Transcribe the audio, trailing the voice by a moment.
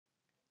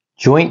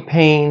Joint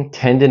pain,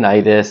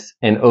 tendinitis,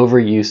 and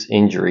overuse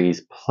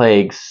injuries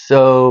plague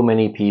so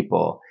many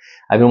people.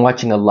 I've been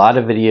watching a lot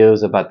of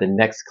videos about the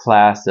next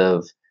class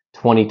of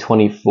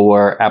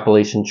 2024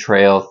 Appalachian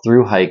Trail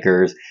thru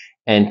hikers,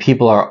 and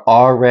people are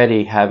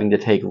already having to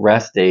take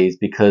rest days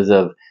because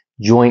of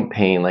joint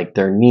pain, like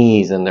their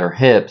knees and their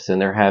hips,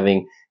 and they're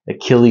having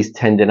Achilles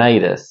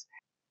tendinitis.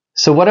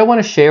 So what I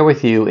want to share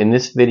with you in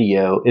this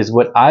video is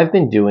what I've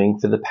been doing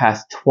for the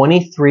past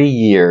 23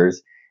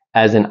 years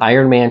as an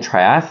Ironman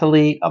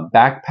triathlete, a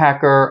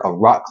backpacker, a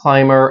rock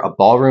climber, a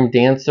ballroom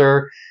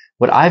dancer,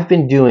 what I've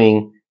been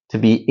doing to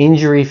be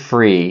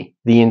injury-free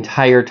the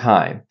entire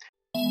time.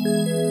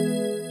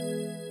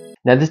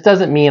 Now, this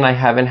doesn't mean I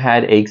haven't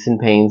had aches and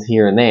pains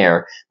here and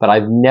there, but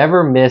I've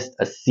never missed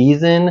a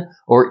season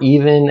or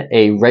even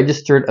a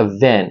registered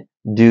event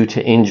due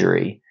to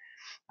injury.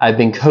 I've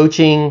been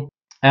coaching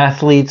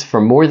athletes for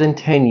more than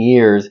 10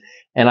 years,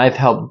 and I've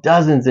helped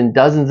dozens and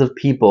dozens of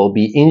people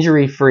be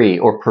injury-free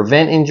or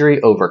prevent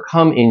injury,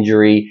 overcome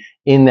injury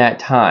in that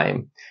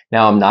time.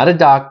 Now, I'm not a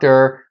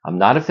doctor, I'm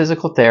not a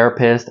physical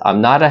therapist,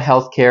 I'm not a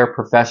healthcare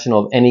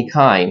professional of any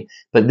kind,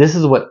 but this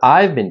is what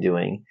I've been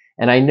doing.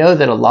 And I know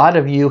that a lot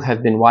of you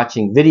have been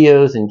watching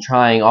videos and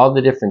trying all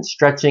the different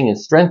stretching and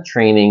strength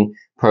training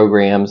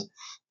programs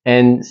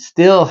and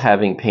still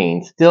having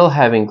pain, still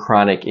having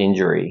chronic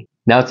injury.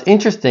 Now, it's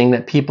interesting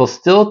that people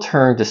still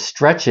turn to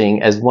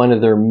stretching as one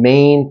of their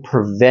main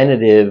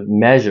preventative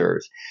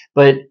measures.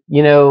 But,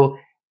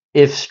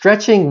 if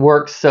stretching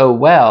works so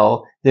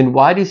well, then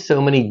why do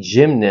so many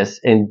gymnasts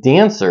and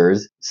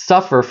dancers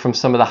suffer from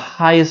some of the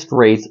highest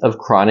rates of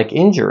chronic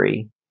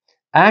injury?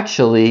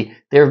 Actually,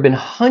 there have been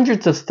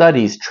hundreds of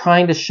studies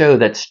trying to show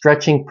that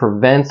stretching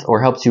prevents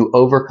or helps you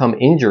overcome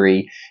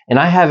injury, and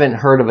I haven't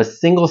heard of a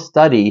single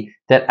study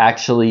that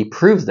actually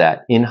proves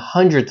that in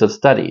hundreds of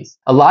studies.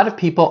 A lot of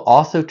people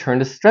also turn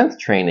to strength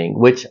training,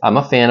 which I'm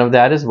a fan of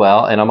that as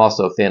well, and I'm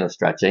also a fan of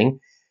stretching.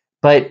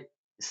 But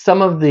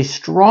some of the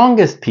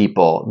strongest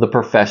people, the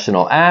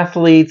professional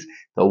athletes,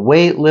 the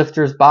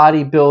weightlifters,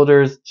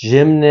 bodybuilders,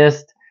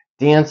 gymnasts,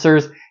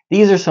 dancers,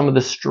 these are some of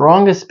the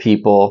strongest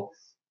people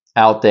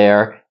out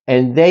there,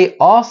 and they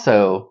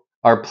also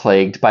are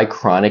plagued by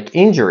chronic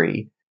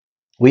injury.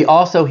 We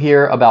also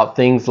hear about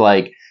things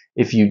like,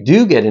 if you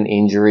do get an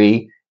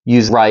injury,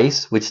 use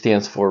RICE, which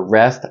stands for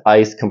Rest,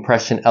 Ice,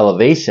 Compression,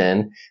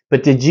 Elevation.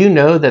 But did you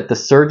know that the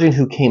surgeon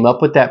who came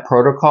up with that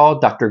protocol,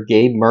 Dr.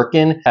 Gabe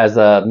Merkin, as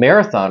a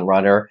marathon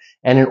runner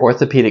and an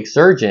orthopedic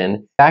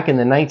surgeon back in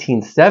the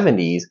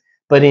 1970s,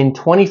 but in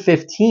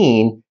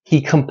 2015,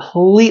 he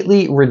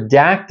completely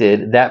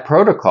redacted that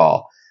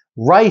protocol.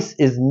 RICE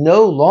is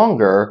no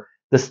longer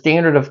the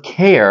standard of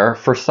care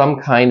for some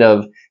kind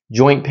of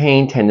joint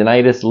pain,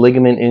 tendinitis,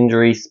 ligament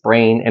injury,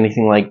 sprain,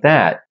 anything like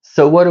that.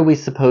 So what are we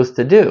supposed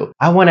to do?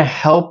 I want to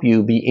help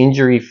you be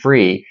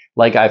injury-free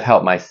like I've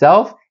helped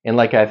myself and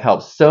like I've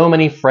helped so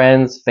many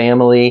friends,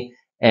 family,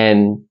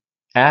 and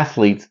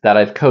athletes that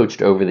I've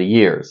coached over the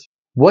years.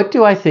 What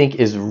do I think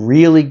is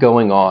really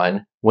going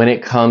on when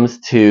it comes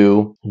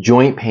to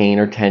joint pain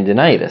or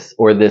tendinitis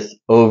or this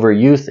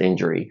overuse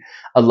injury?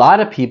 A lot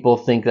of people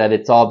think that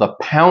it's all the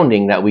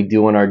pounding that we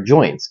do on our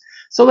joints.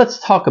 So let's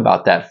talk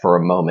about that for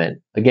a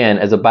moment. Again,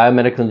 as a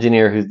biomedical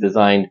engineer who's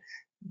designed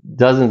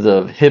dozens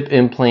of hip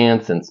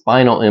implants and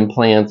spinal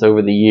implants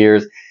over the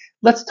years,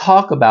 let's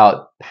talk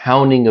about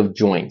pounding of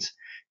joints.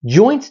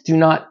 Joints do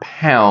not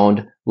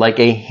pound like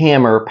a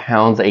hammer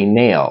pounds a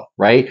nail,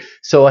 right?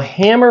 So a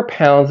hammer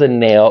pounds a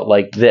nail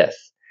like this.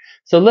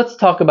 So let's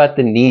talk about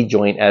the knee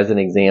joint as an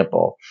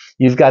example.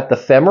 You've got the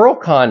femoral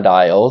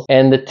condyles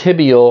and the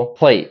tibial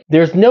plate.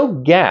 There's no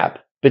gap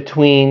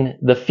between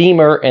the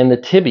femur and the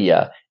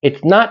tibia.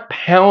 It's not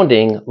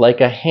pounding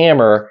like a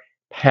hammer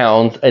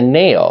pounds a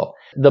nail.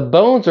 The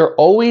bones are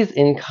always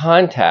in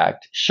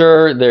contact.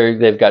 Sure,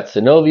 they've got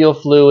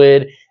synovial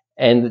fluid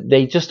and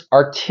they just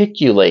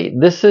articulate.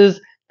 This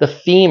is the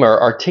femur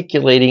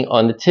articulating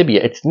on the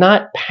tibia. It's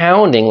not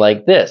pounding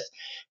like this.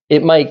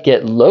 It might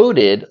get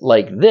loaded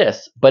like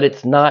this, but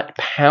it's not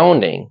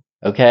pounding,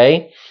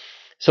 okay?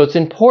 So it's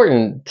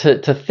important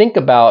to think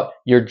about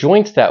your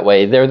joints that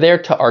way. They're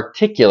there to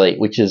articulate,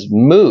 which is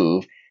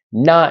move,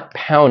 not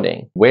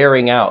pounding,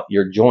 wearing out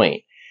your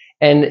joint.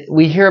 And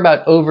we hear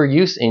about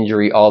overuse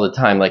injury all the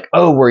time, like,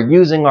 oh, we're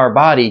using our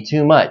body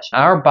too much.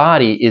 Our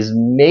body is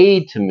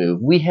made to move.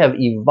 We have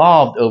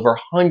evolved over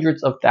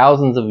hundreds of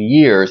thousands of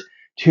years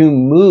to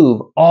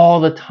move all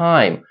the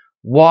time.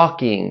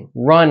 Walking,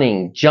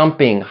 running,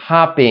 jumping,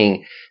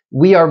 hopping.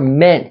 We are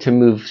meant to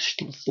move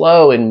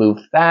slow and move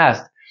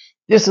fast.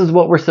 This is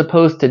what we're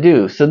supposed to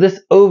do. So this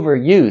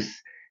overuse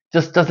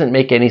just doesn't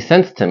make any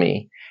sense to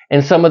me.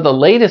 And some of the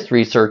latest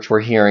research we're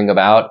hearing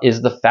about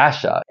is the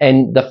fascia.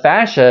 And the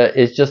fascia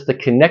is just the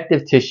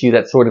connective tissue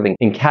that sort of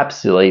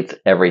encapsulates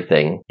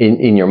everything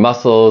in your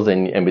muscles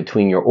and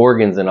between your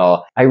organs and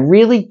all. I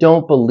really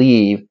don't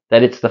believe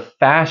that it's the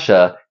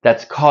fascia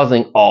that's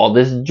causing all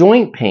this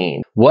joint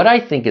pain. What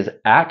I think is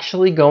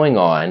actually going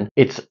on,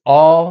 it's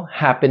all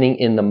happening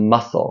in the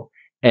muscle.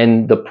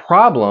 And the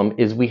problem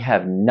is we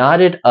have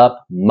knotted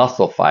up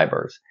muscle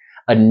fibers.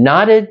 A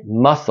knotted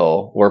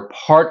muscle, or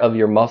part of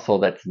your muscle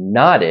that's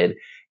knotted,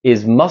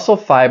 is muscle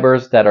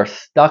fibers that are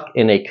stuck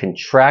in a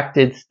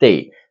contracted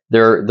state.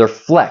 They're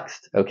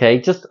flexed,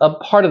 okay? Just a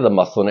part of the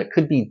muscle, and it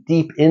could be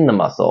deep in the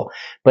muscle,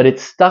 but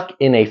it's stuck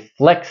in a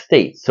flexed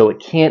state, so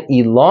it can't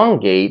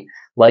elongate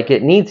like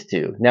it needs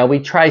to. Now, we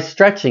try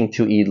stretching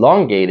to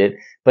elongate it,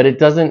 but it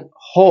doesn't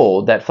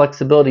hold. That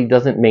flexibility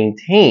doesn't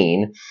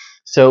maintain,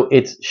 so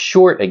it's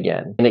short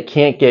again, and it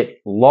can't get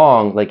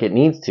long like it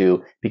needs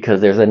to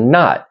because there's a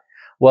knot.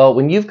 Well,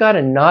 when you've got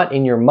a knot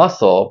in your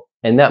muscle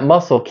and that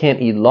muscle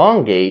can't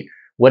elongate,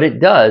 what it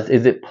does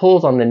is it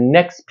pulls on the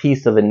next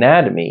piece of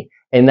anatomy,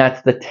 and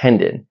that's the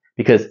tendon,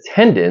 because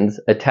tendons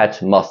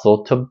attach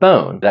muscle to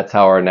bone. That's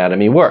how our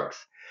anatomy works.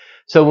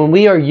 So when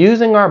we are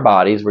using our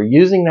bodies, we're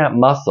using that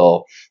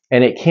muscle,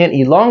 and it can't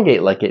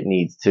elongate like it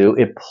needs to,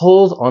 it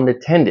pulls on the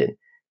tendon.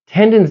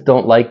 Tendons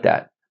don't like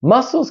that.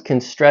 Muscles can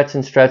stretch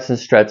and stretch and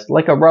stretch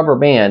like a rubber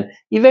band.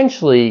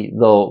 Eventually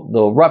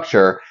they'll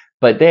rupture,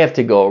 but they have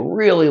to go a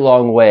really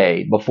long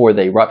way before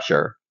they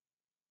rupture.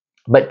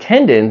 But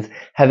tendons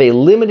have a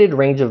limited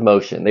range of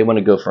motion. They want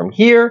to go from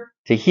here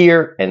to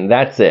here, and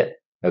that's it.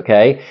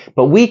 Okay?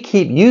 But we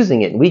keep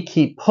using it and we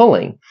keep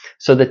pulling.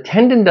 So the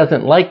tendon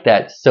doesn't like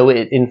that, so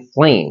it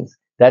inflames.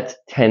 That's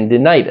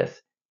tendinitis,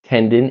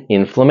 tendon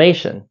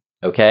inflammation.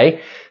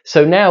 Okay?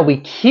 So now we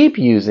keep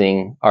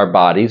using our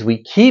bodies.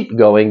 We keep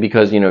going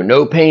because,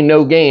 no pain,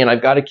 no gain.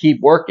 I've got to keep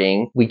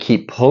working. We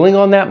keep pulling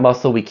on that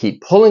muscle. We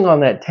keep pulling on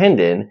that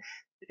tendon.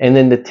 And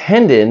then the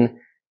tendon,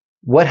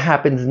 what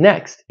happens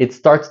next? It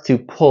starts to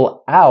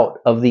pull out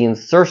of the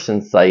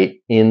insertion site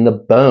in the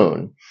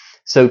bone.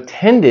 So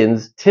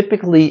tendons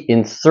typically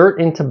insert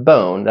into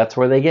bone. That's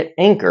where they get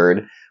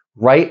anchored,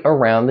 right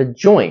around the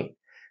joint.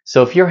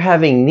 So if you're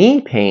having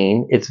knee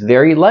pain, it's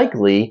very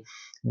likely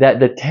that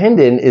the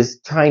tendon is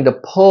trying to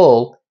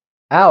pull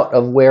out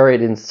of where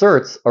it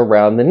inserts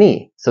around the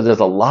knee. So there's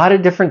a lot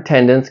of different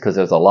tendons because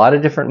there's a lot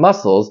of different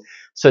muscles.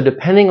 So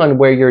depending on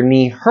where your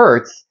knee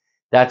hurts,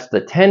 that's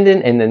the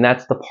tendon, and then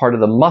that's the part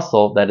of the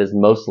muscle that is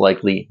most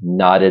likely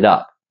knotted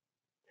up.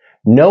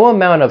 No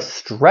amount of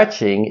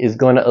stretching is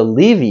going to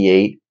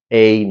alleviate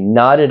a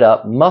knotted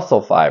up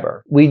muscle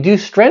fiber. We do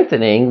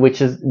strengthening,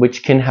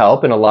 which can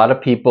help, and a lot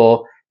of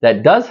people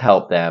that does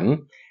help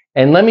them.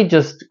 And let me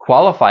just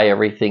qualify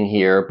everything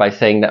here by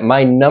saying that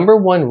my number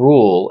one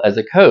rule as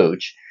a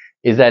coach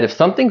is that if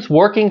something's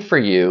working for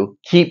you,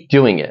 keep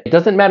doing it. It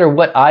doesn't matter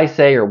what I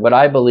say or what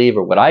I believe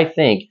or what I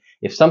think.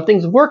 If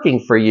something's working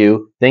for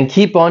you, then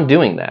keep on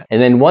doing that.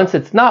 And then once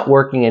it's not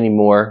working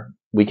anymore,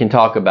 we can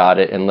talk about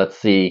it, and let's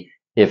see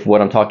if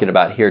what I'm talking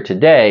about here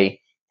today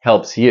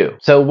helps you.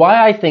 So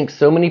why I think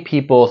so many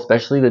people,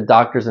 especially the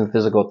doctors and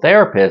physical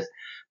therapists,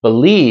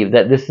 believe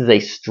that this is a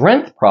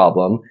strength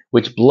problem,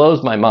 which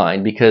blows my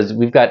mind, because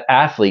we've got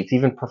athletes,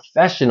 even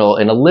professional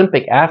and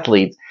Olympic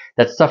athletes,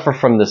 that suffer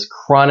from this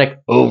chronic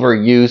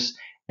overuse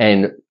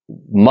and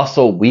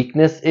muscle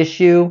weakness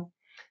issue.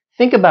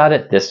 Think about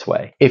it this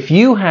way. If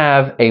you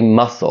have a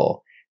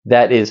muscle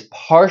that is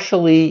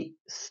partially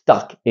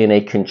stuck in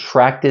a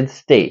contracted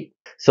state,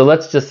 so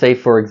let's just say,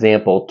 for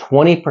example,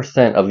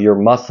 20% of your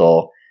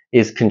muscle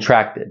is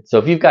contracted. So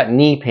if you've got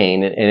knee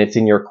pain and it's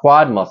in your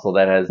quad muscle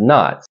that has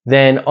knots,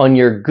 then on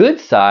your good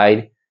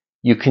side,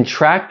 you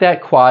contract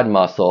that quad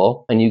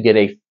muscle and you get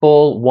a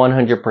full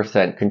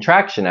 100%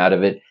 contraction out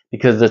of it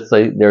because it's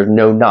like there's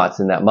no knots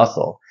in that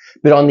muscle.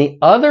 But on the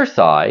other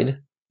side,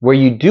 where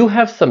you do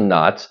have some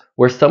knots,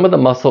 where some of the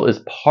muscle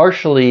is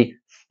partially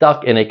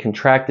stuck in a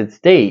contracted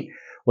state,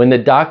 when the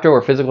doctor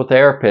or physical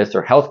therapist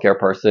or healthcare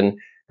person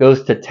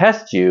goes to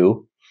test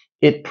you,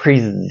 it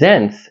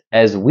presents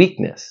as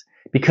weakness.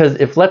 Because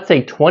if, let's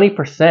say,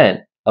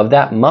 20% of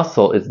that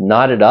muscle is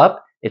knotted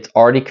up, it's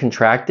already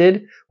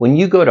contracted, when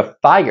you go to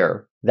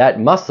fire that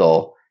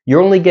muscle,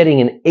 you're only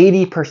getting an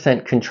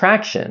 80%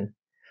 contraction.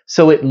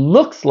 So it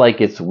looks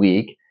like it's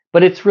weak,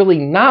 but it's really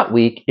not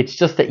weak. It's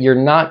just that you're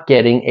not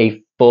getting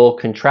a full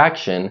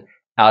contraction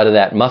out of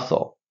that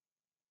muscle.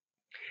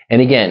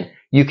 And again,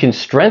 you can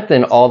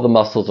strengthen all the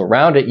muscles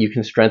around it. You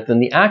can strengthen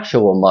the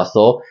actual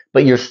muscle,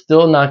 but you're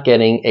still not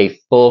getting a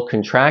full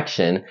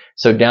contraction.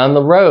 So down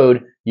the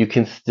road, you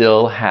can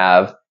still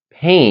have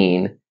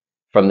pain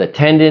from the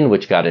tendon,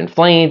 which got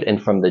inflamed,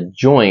 and from the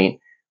joint,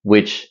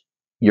 which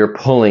you're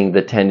pulling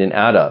the tendon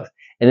out of.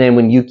 And then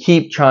when you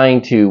keep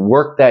trying to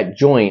work that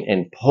joint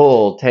and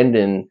pull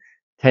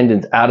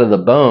tendons out of the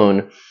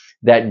bone,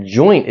 that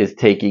joint is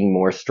taking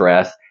more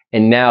stress,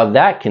 and now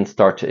that can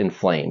start to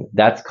inflame.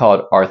 That's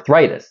called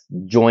arthritis,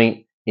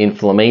 joint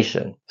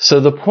inflammation. So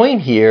the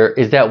point here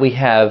is that we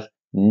have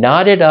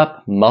knotted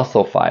up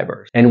muscle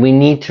fibers, and we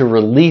need to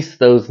release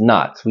those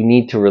knots. We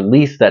need to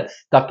release that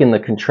stuck in the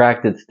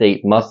contracted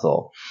state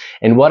muscle.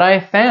 And what I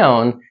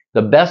found,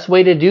 the best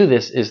way to do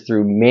this is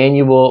through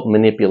manual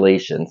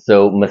manipulation.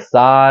 So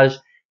massage,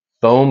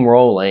 foam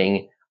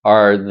rolling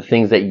are the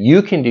things that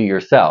you can do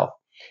yourself.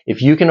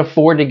 If you can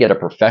afford to get a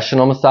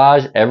professional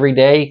massage every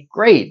day,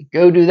 great,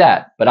 go do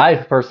that. But I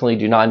personally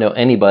do not know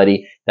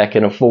anybody that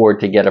can afford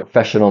to get a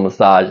professional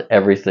massage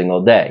every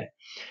single day.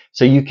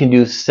 So you can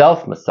do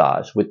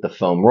self-massage with the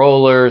foam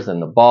rollers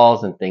and the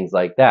balls and things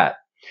like that.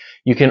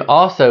 You can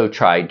also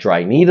try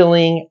dry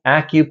needling,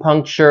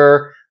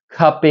 acupuncture,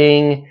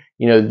 cupping.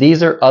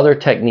 These are other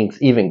techniques,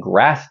 even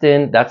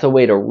Graston. That's a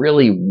way to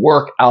really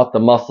work out the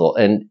muscle.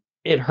 And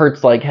it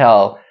hurts like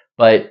hell,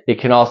 but it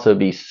can also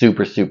be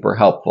super, super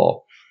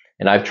helpful.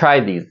 And I've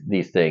tried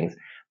these things.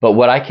 But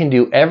what I can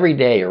do every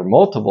day or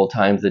multiple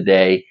times a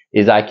day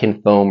is I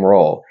can foam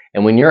roll.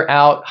 And when you're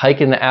out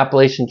hiking the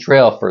Appalachian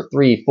Trail for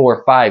 3,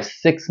 4, 5,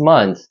 6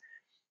 months,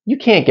 you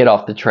can't get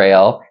off the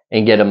trail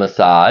and get a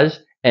massage.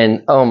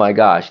 And oh my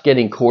gosh,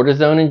 getting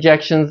cortisone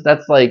injections,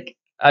 that's like,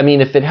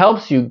 if it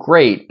helps you,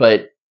 great,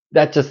 but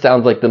that just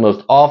sounds like the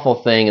most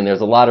awful thing. And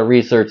there's a lot of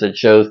research that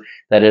shows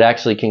that it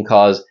actually can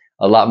cause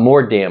a lot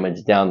more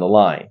damage down the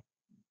line.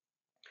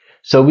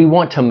 So we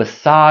want to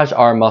massage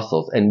our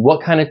muscles. And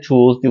what kind of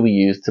tools do we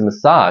use to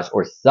massage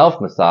or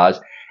self-massage?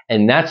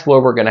 And that's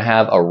where we're going to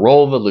have a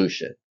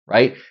rollvolution,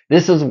 right?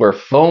 This is where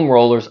foam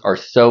rollers are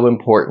so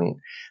important.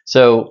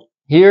 So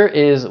here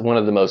is one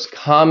of the most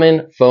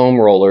common foam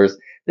rollers.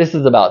 This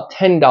is about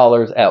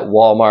 $10 at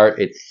Walmart.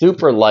 It's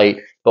super light,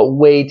 but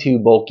way too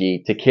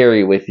bulky to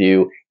carry with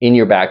you in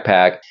your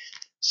backpack.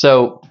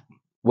 So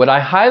what I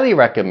highly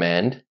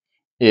recommend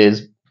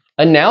is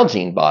a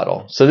Nalgene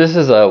bottle. So this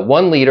is a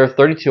 1 liter,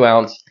 32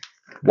 ounce,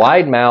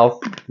 wide mouth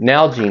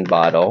Nalgene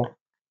bottle.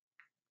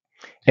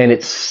 And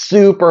it's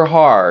super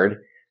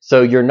hard,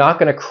 so you're not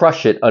going to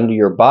crush it under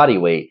your body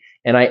weight.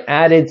 And I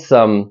added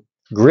some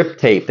grip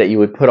tape that you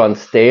would put on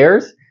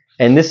stairs,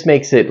 and this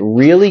makes it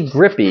really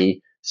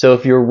grippy. So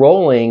if you're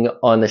rolling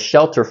on the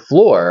shelter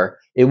floor,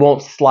 it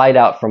won't slide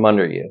out from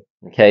under you.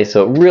 Okay,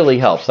 so it really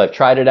helps. I've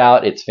tried it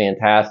out. It's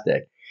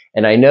fantastic.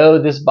 And I know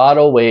this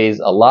bottle weighs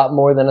a lot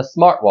more than a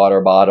Smart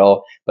Water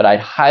bottle, but I'd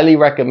highly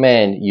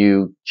recommend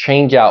you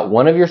change out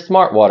one of your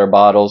Smart Water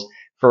bottles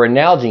for a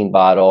Nalgene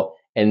bottle.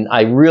 And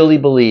I really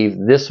believe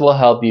this will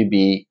help you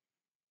be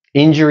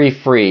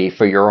injury-free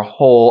for your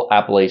whole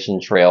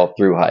Appalachian Trail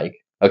through hike.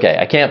 Okay,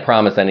 I can't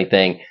promise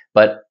anything,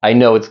 but I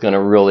know it's going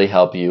to really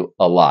help you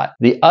a lot.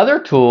 The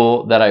other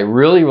tool that I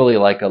really, really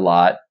like a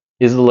lot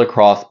is the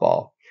lacrosse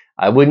ball.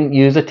 I wouldn't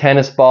use a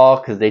tennis ball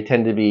because they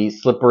tend to be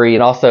slippery.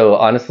 And also,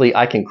 honestly,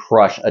 I can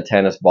crush a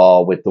tennis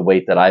ball with the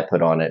weight that I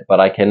put on it, but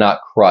I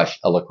cannot crush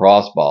a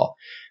lacrosse ball.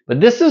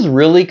 But this is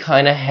really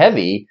kind of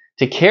heavy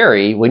to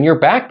carry when you're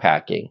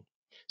backpacking.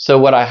 So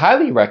what I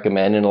highly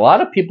recommend, and a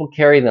lot of people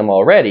carry them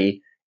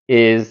already,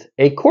 is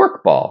a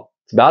cork ball.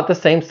 It's about the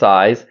same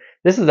size.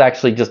 This is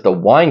actually just a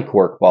wine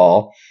cork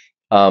ball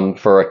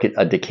for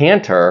a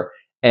decanter,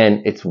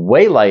 and it's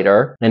way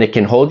lighter, and it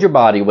can hold your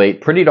body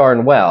weight pretty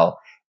darn well.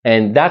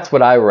 And that's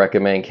what I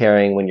recommend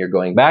carrying when you're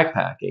going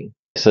backpacking.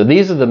 So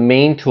these are the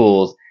main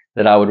tools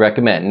that I would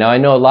recommend. Now, I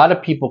know a lot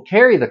of people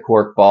carry the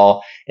cork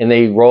ball and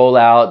they roll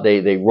out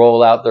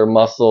their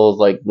muscles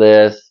like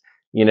this,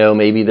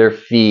 maybe their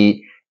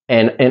feet.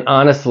 And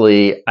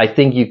honestly, I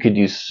think you could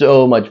do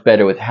so much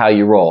better with how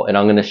you roll. And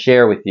I'm going to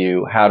share with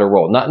you how to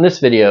roll, not in this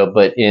video,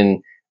 but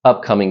in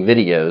upcoming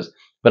videos.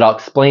 But I'll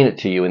explain it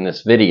to you in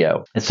this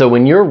video. And so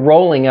when you're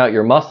rolling out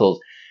your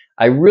muscles,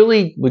 I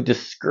really would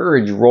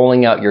discourage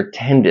rolling out your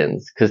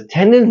tendons because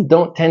tendons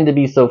don't tend to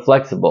be so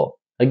flexible.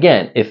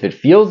 Again, if it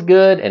feels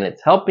good and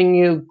it's helping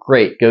you,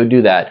 great, go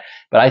do that.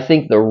 But I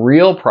think the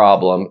real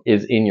problem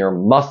is in your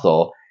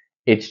muscle.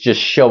 It's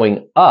just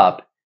showing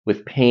up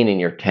with pain in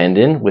your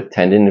tendon, with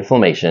tendon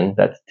inflammation,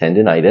 that's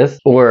tendinitis,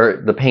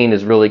 or the pain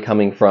is really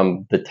coming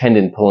from the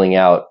tendon pulling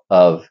out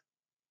of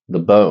the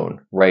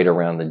bone right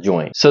around the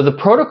joint. So the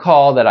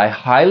protocol that I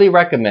highly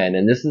recommend,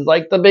 and this is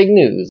like the big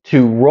news,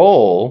 to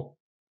roll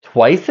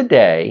twice a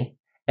day,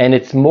 and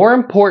it's more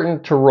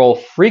important to roll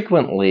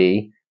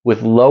frequently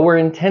with lower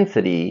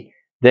intensity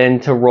than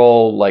to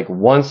roll like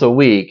once a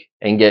week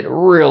and get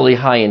really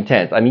high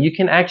intense. You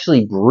can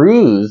actually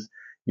bruise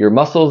your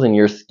muscles and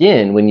your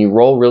skin when you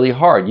roll really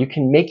hard. You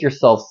can make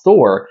yourself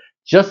sore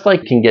just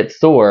like you can get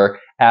sore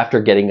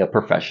after getting a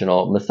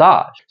professional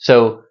massage.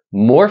 So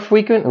more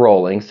frequent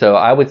rolling. So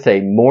I would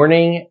say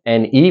morning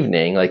and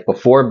evening, like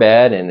before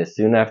bed and as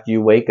soon after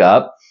you wake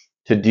up,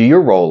 to do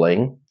your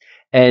rolling.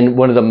 And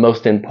one of the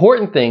most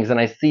important things, and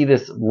I see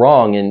this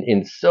wrong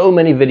in so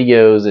many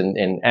videos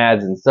and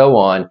ads and so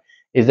on,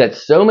 is that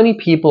so many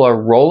people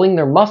are rolling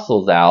their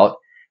muscles out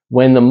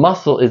when the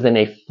muscle is in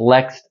a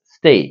flexed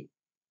state.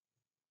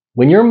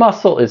 When your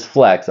muscle is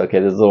flexed, okay,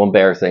 this is a little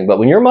embarrassing, but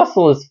when your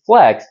muscle is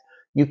flexed,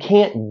 you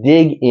can't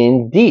dig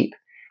in deep.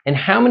 And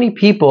how many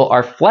people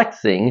are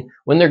flexing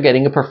when they're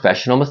getting a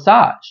professional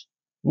massage?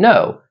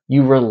 No,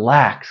 you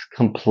relax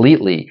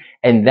completely.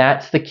 And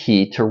that's the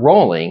key to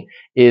rolling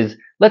is,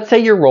 let's say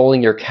you're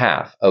rolling your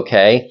calf,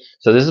 okay?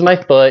 So this is my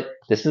foot,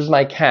 this is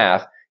my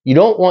calf. You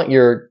don't want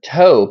your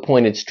toe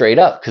pointed straight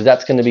up because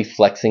that's going to be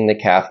flexing the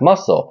calf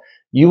muscle.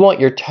 You want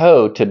your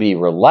toe to be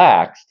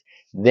relaxed.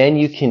 Then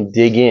you can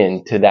dig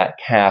into that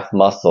calf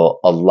muscle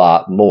a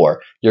lot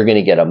more. You're going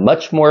to get a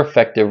much more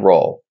effective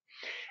roll.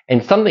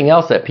 And something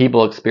else that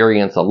people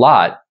experience a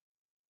lot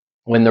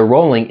when they're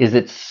rolling is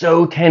it's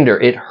so tender.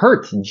 It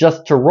hurts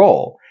just to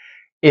roll.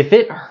 If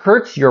it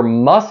hurts your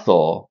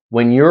muscle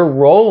when you're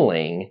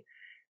rolling,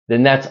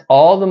 then that's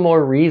all the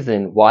more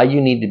reason why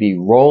you need to be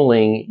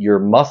rolling your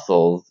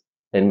muscles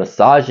and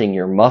massaging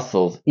your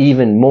muscles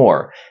even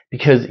more,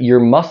 because your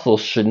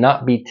muscles should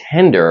not be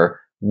tender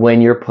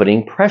when you're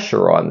putting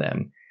pressure on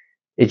them.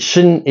 It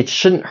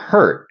shouldn't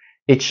hurt.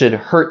 It should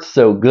hurt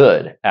so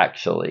good,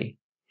 actually.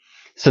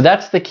 So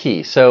that's the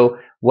key. So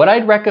what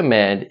I'd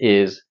recommend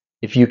is,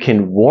 if you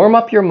can warm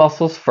up your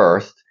muscles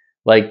first,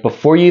 like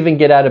before you even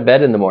get out of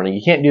bed in the morning.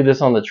 You can't do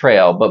this on the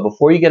trail, but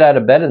before you get out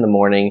of bed in the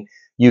morning,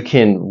 you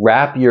can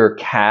wrap your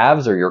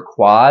calves or your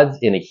quads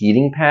in a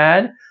heating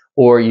pad,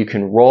 or you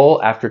can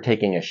roll after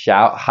taking a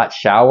hot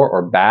shower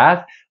or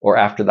bath, or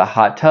after the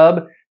hot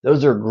tub.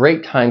 Those are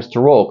great times to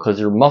roll because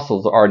your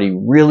muscles are already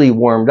really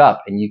warmed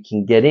up and you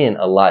can get in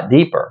a lot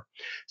deeper.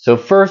 So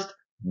first,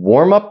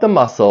 warm up the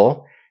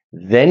muscle,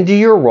 then do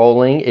your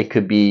rolling. It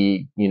could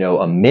be,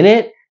 a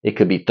minute, it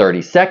could be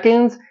 30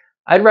 seconds.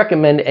 I'd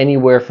recommend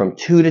anywhere from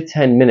 2 to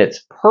 10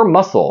 minutes per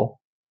muscle,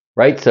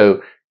 right?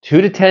 So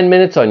 2 to 10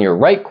 minutes on your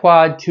right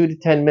quad, 2 to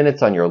 10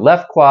 minutes on your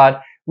left quad,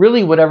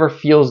 really whatever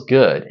feels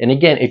good. And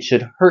again, it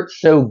should hurt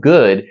so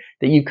good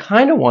that you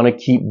kind of want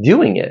to keep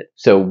doing it.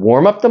 So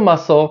warm up the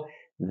muscle,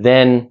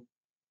 then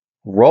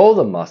roll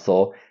the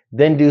muscle,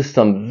 then do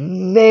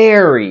some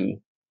very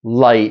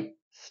light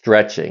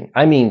stretching.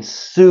 I mean,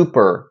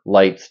 super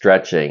light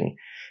stretching,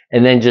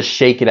 and then just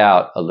shake it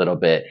out a little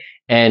bit.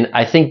 And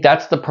I think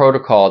that's the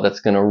protocol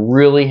that's going to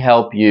really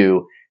help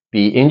you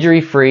be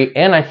injury free.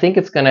 And I think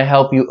it's going to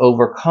help you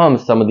overcome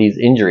some of these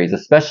injuries,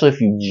 especially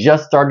if you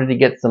just started to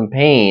get some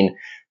pain,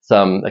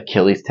 some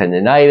Achilles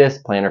tendinitis,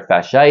 plantar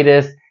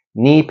fasciitis,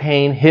 knee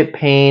pain, hip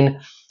pain,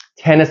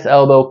 tennis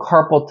elbow,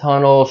 carpal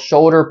tunnel,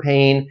 shoulder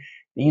pain.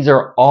 These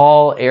are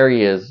all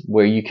areas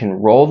where you can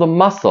roll the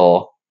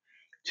muscle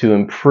to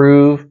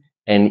improve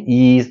and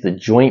ease the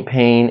joint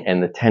pain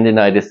and the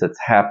tendinitis that's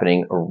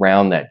happening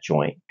around that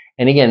joint.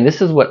 And again,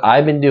 this is what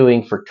I've been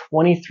doing for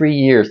 23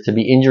 years to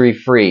be injury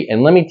free.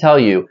 And let me tell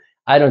you,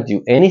 I don't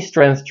do any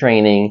strength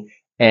training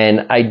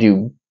and I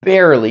do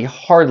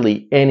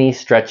hardly any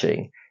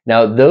stretching.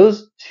 Now,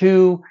 those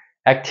two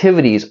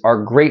activities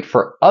are great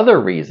for other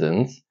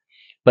reasons,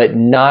 but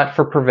not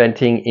for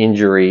preventing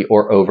injury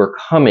or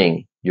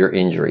overcoming your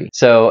injury.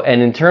 So,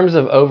 and in terms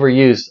of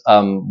overuse,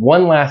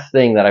 one last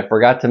thing that I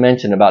forgot to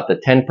mention about the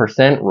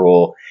 10%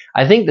 rule.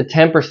 I think the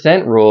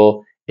 10%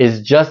 rule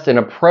is just an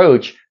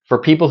approach for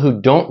people who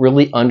don't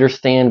really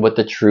understand what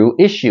the true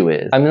issue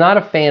is. I'm not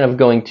a fan of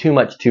going too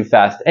much too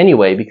fast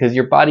anyway, because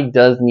your body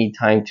does need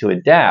time to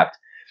adapt.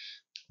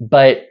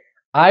 But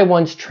I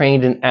once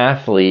trained an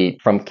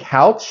athlete from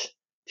couch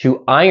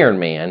to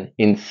Ironman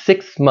in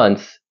 6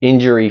 months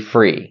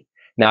injury-free.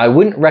 Now, I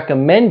wouldn't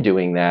recommend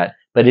doing that,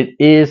 but it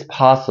is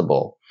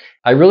possible.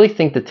 I really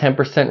think the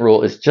 10%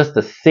 rule is just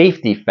a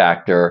safety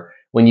factor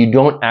when you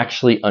don't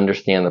actually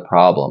understand the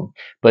problem.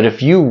 But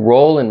if you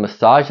roll and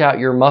massage out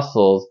your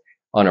muscles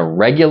on a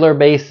regular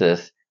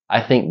basis,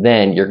 I think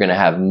then you're going to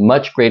have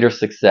much greater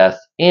success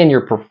and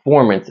your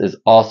performance is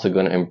also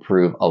going to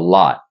improve a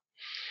lot.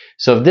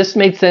 So if this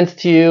made sense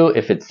to you,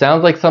 if it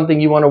sounds like something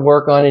you want to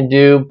work on and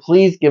do,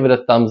 please give it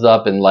a thumbs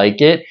up and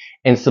like it,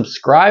 and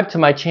subscribe to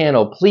my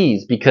channel,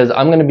 please, because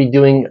I'm going to be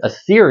doing a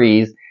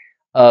series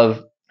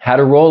of how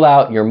to roll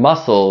out your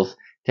muscles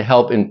to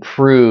help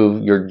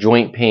improve your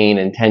joint pain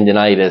and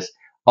tendinitis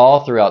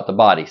all throughout the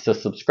body. So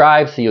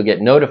subscribe so you'll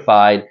get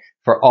notified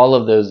for all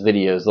of those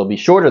videos. They'll be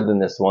shorter than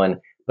this one,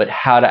 but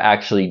how to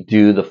actually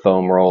do the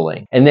foam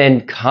rolling. And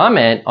then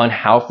comment on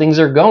how things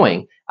are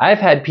going. I've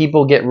had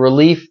people get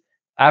relief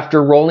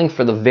after rolling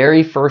for the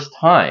very first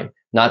time.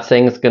 Not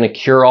saying it's going to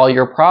cure all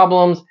your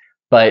problems,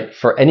 but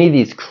for any of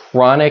these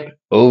chronic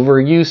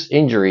overuse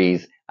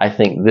injuries, I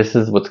think this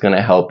is what's going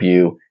to help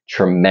you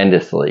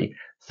tremendously.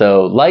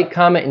 So like,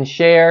 comment, and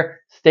share.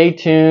 Stay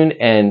tuned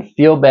and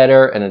feel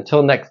better. And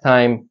until next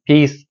time,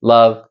 peace,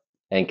 love,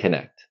 and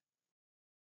connect.